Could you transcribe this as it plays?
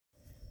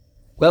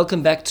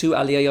Welcome back to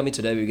Aliyah Yomi.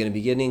 Today we're going to be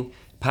beginning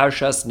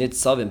Parshas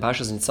Nitzavim.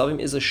 Parshas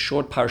Nitzavim is a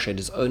short parsha. It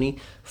is only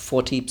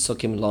 40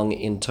 psukim long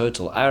in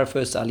total. Our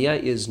first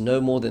Aliyah is no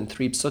more than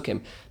 3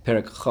 psukim.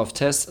 Perek Chav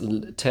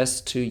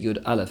Tes to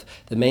Yud Aleph.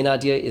 The main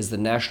idea is the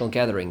national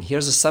gathering.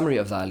 Here's a summary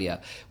of the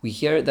Aliyah. We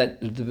hear that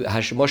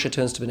Moshe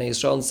turns to Bnei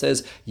Yisrael and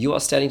says, "You are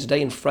standing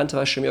today in front of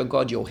Hashem your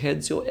God, your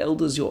heads, your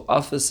elders, your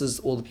officers,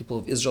 all the people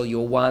of Israel,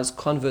 your wives,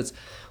 converts,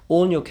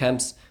 all in your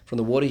camps, from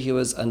the water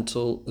hewers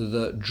until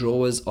the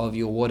drawers of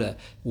your water."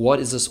 What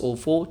is this all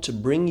for? To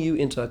bring you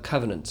into a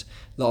covenant.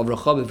 To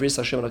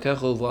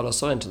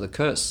the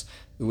curse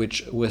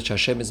which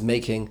Hashem is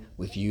making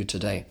with you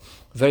today.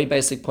 Very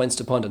basic points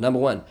to ponder. Number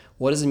one,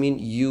 what does it mean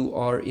you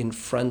are in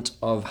front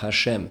of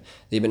Hashem?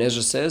 The Ibn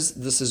Ezra says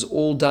this is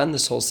all done,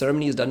 this whole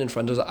ceremony is done in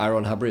front of the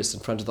Aron Habris, in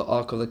front of the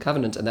Ark of the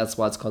Covenant, and that's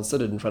why it's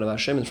considered in front of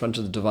Hashem, in front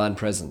of the divine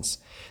presence.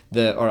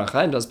 The Or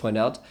HaChaim does point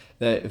out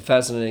the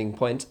fascinating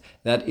point,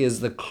 that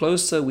is, the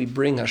closer we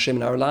bring Hashem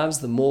in our lives,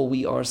 the more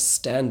we are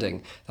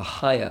standing, the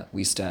higher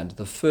we stand,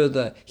 the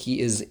further He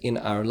is in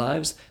our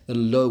lives, the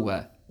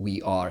lower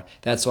we are.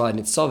 That's why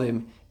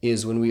Nitzavim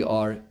is when we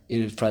are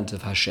in front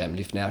of Hashem,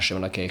 Lifnei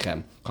Hashem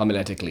Elokechem,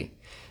 homiletically.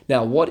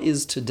 Now, what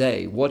is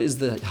today? What is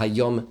the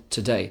Hayom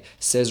today?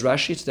 Says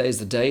Rashi, today is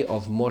the day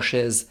of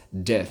Moshe's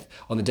death.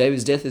 On the day of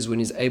his death is when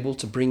he's able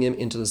to bring him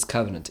into this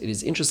covenant. It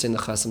is interesting, the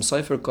Chasam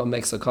Sofer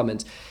makes a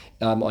comment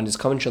on his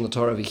commentary on the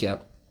Torah over here,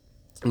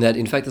 that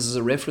in fact this is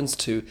a reference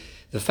to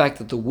the fact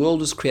that the world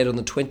was created on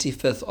the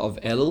 25th of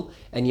Elul,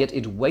 and yet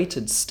it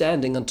waited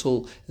standing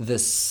until the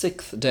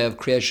 6th day of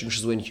creation, which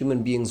is when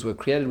human beings were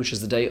created, which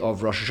is the day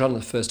of Rosh Hashanah,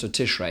 the 1st of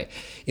Tishrei.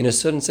 In a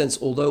certain sense,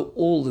 although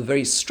all the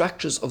very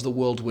structures of the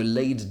world were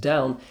laid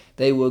down,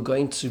 they were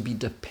going to be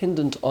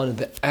dependent on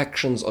the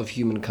actions of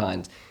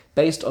humankind.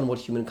 Based on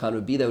what humankind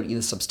would be, they would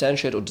either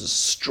substantiate or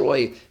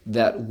destroy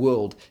that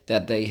world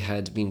that they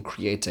had been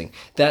creating.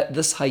 That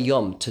this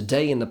Hayom,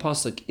 today in the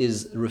Pasuk,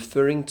 is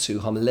referring to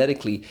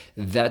homiletically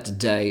that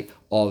day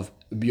of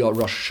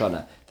Rosh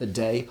Hashanah, the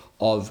day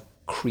of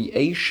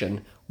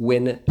creation,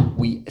 when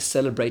we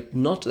celebrate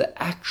not the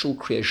actual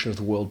creation of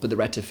the world, but the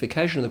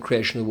ratification of the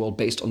creation of the world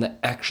based on the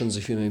actions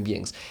of human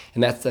beings.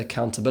 And that's the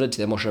accountability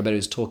that Moshe Rabbeinu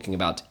is talking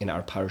about in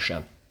our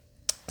parasha.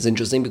 It's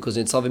interesting because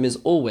Nitzavim is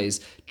always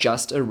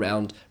just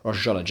around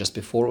Rosh Hashanah, just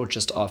before or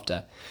just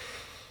after.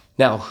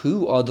 Now,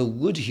 who are the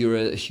wood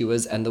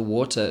hewers and the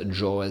water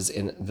drawers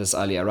in this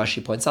Aliyah?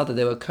 Rashi points out that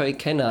they were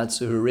Canaanites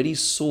who already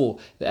saw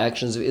the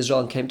actions of Israel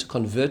and came to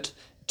convert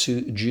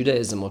to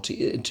Judaism, or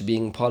to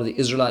being part of the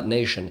Israelite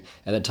nation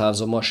at the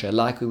times of Moshe,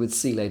 like we would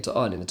see later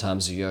on in the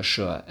times of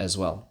Yeshua as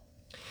well.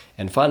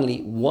 And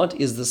finally, what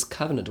is this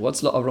covenant?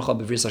 What's La'avracha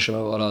b'vris Hashem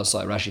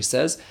Olasai? Rashi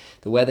says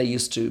the way they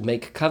used to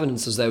make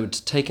covenants is they would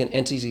take an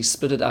entity,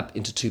 split it up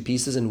into 2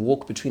 pieces, and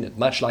walk between it,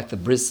 much like the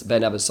bris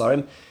ben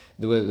Abasarim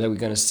that we're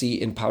going to see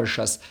in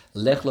Parashas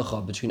Lech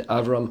Lecha between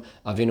Avram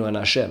Avinu and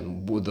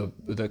Hashem,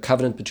 the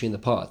covenant between the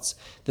parts.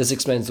 This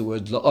explains the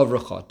word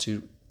La'avracha,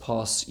 to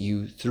pass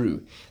you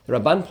through. The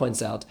Ramban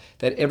points out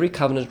that every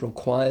covenant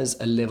requires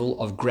a level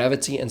of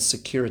gravity and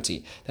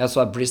security. That's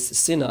why Bris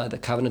Sinai, the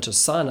covenant of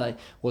Sinai,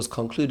 was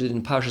concluded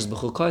in Parshas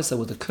Bechukosa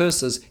with the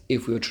curses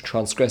if we were to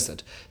transgress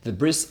it. The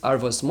Bris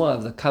Arvos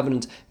Moav, the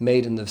covenant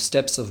made in the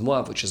steppes of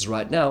Moav, which is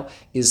right now,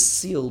 is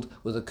sealed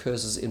with the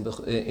curses in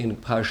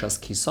Parshas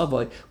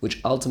Kisavoy,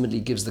 which ultimately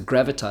gives the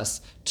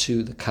gravitas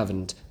to the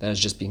covenant that has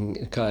just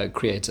been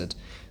created.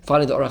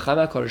 Finally, the Or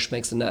HaChaim HaKadosh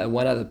makes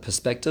one other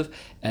perspective,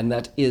 and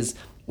that is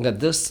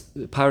that this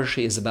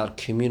parasha is about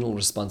communal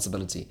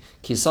responsibility.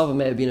 Kisava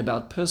may have been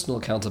about personal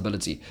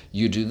accountability.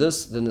 You do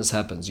this, then this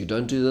happens. You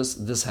don't do this,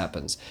 this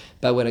happens.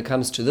 But when it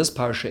comes to this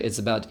parasha, it's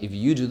about if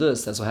you do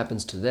this, that's what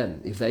happens to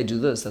them. If they do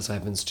this, that's what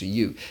happens to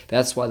you.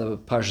 That's why the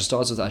parasha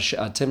starts with Atem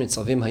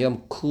Nitzavim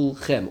Hayom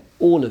Kulchem.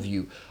 All of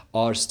you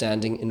are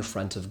standing in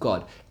front of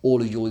God.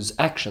 All of your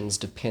actions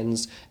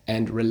depends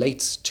and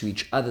relates to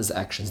each other's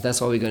actions. That's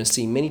why we're going to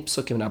see many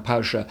psukim in our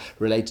parasha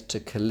relate to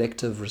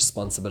collective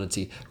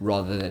responsibility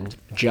rather than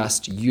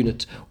just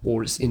unit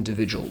or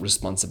individual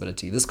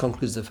responsibility. This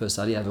concludes the first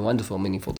aliyah. Have a wonderful, meaningful day.